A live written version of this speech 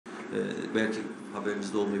Belki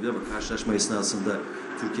haberinizde olmayabilir ama karşılaşma esnasında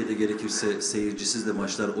Türkiye'de gerekirse seyircisiz de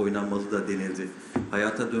maçlar oynanmalı da denildi.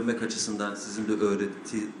 Hayata dönmek açısından sizin de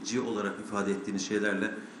öğretici olarak ifade ettiğiniz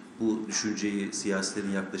şeylerle bu düşünceyi,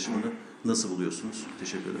 siyasilerin yaklaşımını nasıl buluyorsunuz?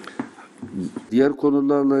 Teşekkür ederim. Diğer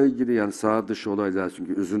konularla ilgili yani sağ dışı olaylar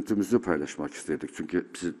çünkü üzüntümüzü paylaşmak istedik. Çünkü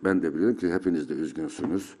ben de biliyorum ki hepiniz de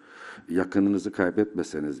üzgünsünüz. Yakınınızı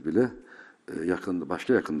kaybetmeseniz bile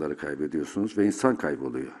başka yakınları kaybediyorsunuz ve insan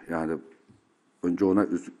kayboluyor. Yani önce ona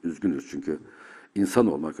üzgünüz çünkü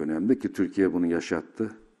insan olmak önemli ki Türkiye bunu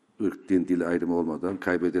yaşattı. Irk, din, dil ayrımı olmadan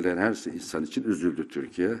kaybedilen her insan için üzüldü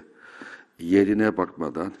Türkiye. Yerine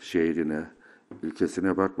bakmadan, şehrine,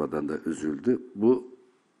 ülkesine bakmadan da üzüldü. Bu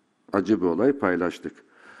acı bir olay paylaştık.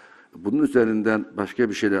 Bunun üzerinden başka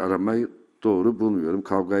bir şeyler aramayı doğru bulmuyorum.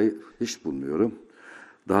 Kavgayı hiç bulmuyorum.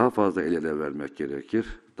 Daha fazla el ele vermek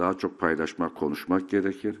gerekir. Daha çok paylaşmak, konuşmak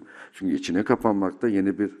gerekir. Çünkü içine kapanmakta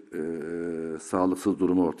yeni bir sağlıksız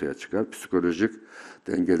durumu ortaya çıkar. Psikolojik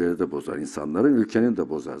dengeleri de bozar insanların, ülkenin de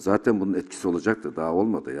bozar. Zaten bunun etkisi olacaktı. Daha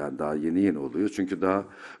olmadı yani. Daha yeni oluyor. Çünkü daha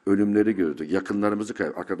ölümleri gördük. Yakınlarımızı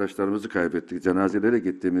arkadaşlarımızı kaybettik. Cenazelere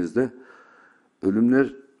gittiğimizde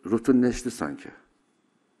ölümler rutinleşti sanki.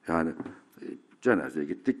 Yani cenazeye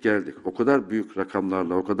gittik geldik. O kadar büyük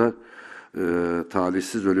rakamlarla, o kadar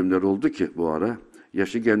talihsiz ölümler oldu ki bu ara.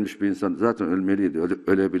 Yaşı gelmiş bir insan zaten ölmeliydi,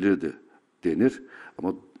 ölebilirdi denir.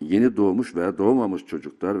 Ama yeni doğmuş veya doğmamış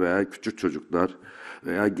çocuklar veya küçük çocuklar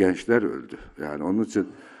veya gençler öldü. Yani onun için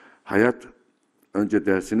hayat önce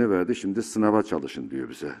dersini verdi, şimdi sınava çalışın diyor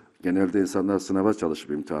bize. Genelde insanlar sınava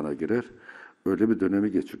çalışıp imtihana girer. Öyle bir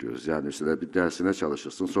dönemi geçiriyoruz. Yani işte bir dersine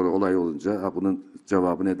çalışırsın. Sonra olay olunca bunun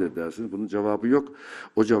cevabı nedir dersin. Bunun cevabı yok.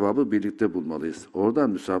 O cevabı birlikte bulmalıyız. Oradan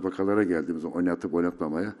müsabakalara geldiğimizde oynatıp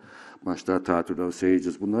oynatmamaya, maçlar, tatiller,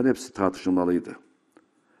 seyircisiz bunların hepsi tartışılmalıydı.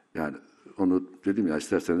 Yani onu dedim ya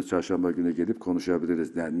isterseniz çarşamba günü gelip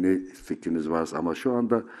konuşabiliriz. Yani ne fikriniz varsa ama şu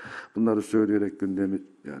anda bunları söyleyerek gündemi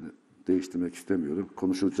yani değiştirmek istemiyorum.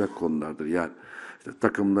 Konuşulacak konulardır. Yani işte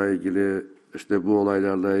takımla ilgili İşte bu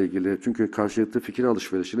olaylarla ilgili çünkü karşılıklı fikir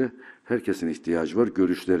alışverişine herkesin ihtiyacı var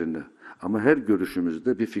görüşlerine. Ama her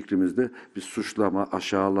görüşümüzde, bir fikrimizde bir suçlama,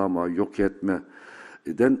 aşağılama, yok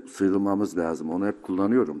etmeden sıyrılmamız lazım. Onu hep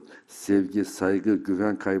kullanıyorum. Sevgi, saygı,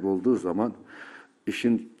 güven kaybolduğu zaman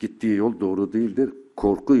işin gittiği yol doğru değildir.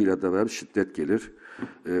 Korkuyla da şiddet gelir.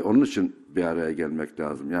 Onun için bir araya gelmek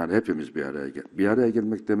lazım. Yani hepimiz bir araya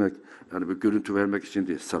gelmek demek yani bir görüntü vermek için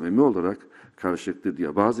değil, samimi olarak karşılıklı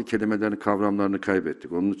diye. Bazı kelimelerin kavramlarını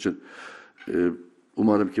kaybettik. Onun için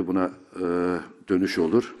umarım ki buna dönüş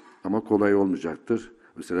olur ama kolay olmayacaktır.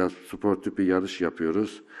 Mesela spor tipi yarış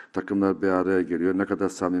yapıyoruz. Takımlar bir araya geliyor. Ne kadar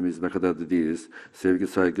samimiyiz, ne kadar da değiliz. Sevgi,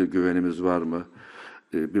 saygı, güvenimiz var mı?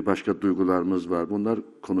 Bir başka duygularımız var. Bunlar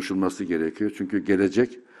konuşulması gerekiyor. Çünkü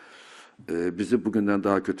gelecek bizi bugünden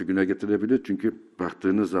daha kötü güne getirebilir. Çünkü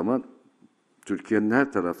baktığınız zaman Türkiye'nin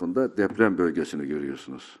her tarafında deprem bölgesini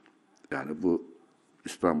görüyorsunuz. Yani bu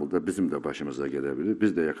İstanbul'da bizim de başımıza gelebilir.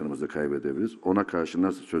 Biz de yakınımızda kaybedebiliriz. Ona karşı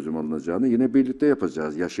nasıl çözüm alınacağını yine birlikte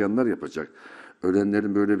yapacağız. Yaşayanlar yapacak.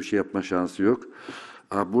 Ölenlerin böyle bir şey yapma şansı yok.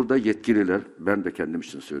 Burada yetkililer, ben de kendim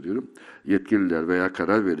için söylüyorum, yetkililer veya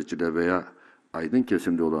karar vericiler veya aydın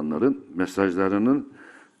kesimde olanların mesajlarının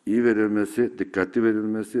iyi verilmesi, dikkatli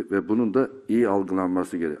verilmesi ve bunun da iyi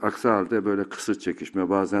algılanması gerekiyor. Aksi halde böyle kısır çekişme,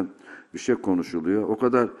 bazen bir şey konuşuluyor. O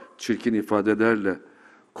kadar çirkin ifadelerle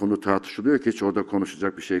konu tartışılıyor ki hiç orada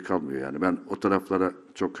konuşacak bir şey kalmıyor. Yani ben o taraflara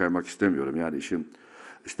çok kaymak istemiyorum. Yani işin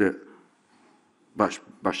işte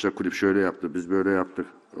başta kulüp şöyle yaptı, biz böyle yaptık.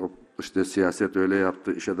 İşte siyaset öyle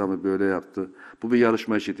yaptı, iş adamı böyle yaptı. Bu bir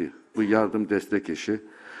yarışma işi değil. Bu yardım destek işi,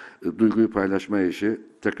 duyguyu paylaşma işi.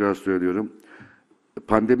 Tekrar söylüyorum.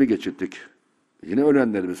 Pandemi geçirdik. Yine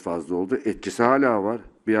ölenlerimiz fazla oldu. Etkisi hala var.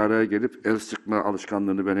 Bir araya gelip el sıkma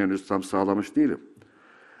alışkanlığını ben henüz tam sağlamış değilim.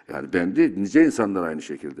 Yani ben değil, nice insanlar aynı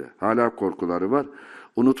şekilde. Hala korkuları var.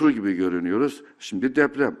 Unutur gibi görünüyoruz. Şimdi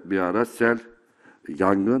deprem, bir ara sel,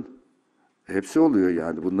 yangın, hepsi oluyor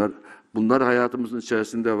yani. Bunlar hayatımızın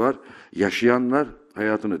içerisinde var. Yaşayanlar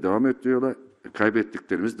hayatını devam ettiriyorlar.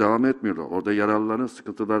 Kaybettiklerimiz devam etmiyorlar. Orada yaralıların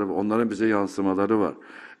sıkıntıları var. Onların bize yansımaları var.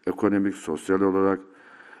 Ekonomik, sosyal olarak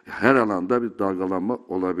her alanda bir dalgalanma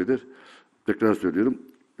olabilir. Tekrar söylüyorum,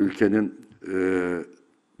 ülkenin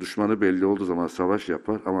düşmanı belli olduğu zaman savaş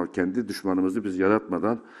yapar ama kendi düşmanımızı biz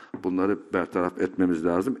yaratmadan bunları bertaraf etmemiz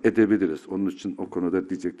lazım. Edebiliriz. Onun için o konuda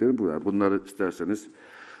diyeceklerim bu. Bunları isterseniz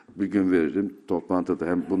bir gün veririm. Toplantıda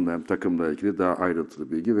hem bununla hem takımla ilgili daha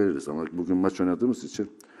ayrıntılı bilgi veririz. Ama bugün maç oynadığımız için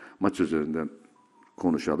maç üzerinden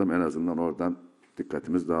konuşalım. En azından oradan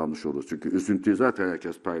dikkatimiz dağılmış olur. Çünkü üzüntüyü zaten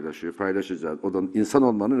herkes paylaşıyor. Paylaşacağız. O da insan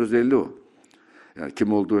olmanın özelliği o. Yani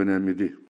kim olduğu önemli değil.